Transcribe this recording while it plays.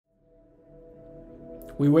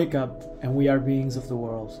We wake up and we are beings of the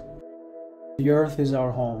world. The earth is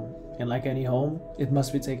our home, and like any home, it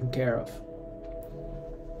must be taken care of.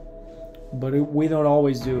 But we don't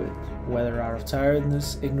always do it, whether out of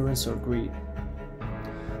tiredness, ignorance, or greed.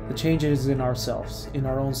 The change is in ourselves, in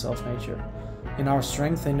our own self-nature, in our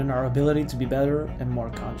strength and in our ability to be better and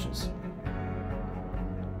more conscious.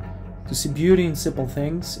 To see beauty in simple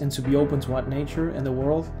things and to be open to what nature and the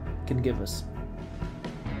world can give us.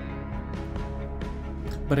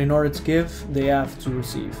 But in order to give, they have to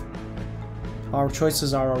receive. Our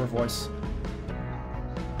choices are our voice.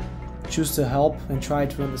 Choose to help and try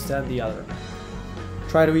to understand the other.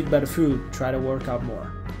 Try to eat better food, try to work out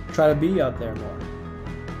more. Try to be out there more,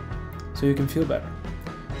 so you can feel better.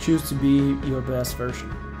 Choose to be your best version.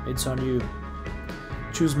 It's on you.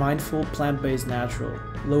 Choose mindful, plant-based, natural,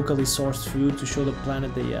 locally sourced food to show the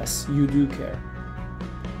planet that yes, you do care.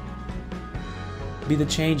 Be the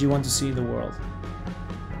change you want to see in the world.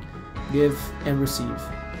 Give and receive.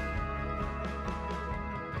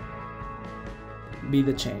 Be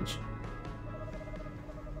the change.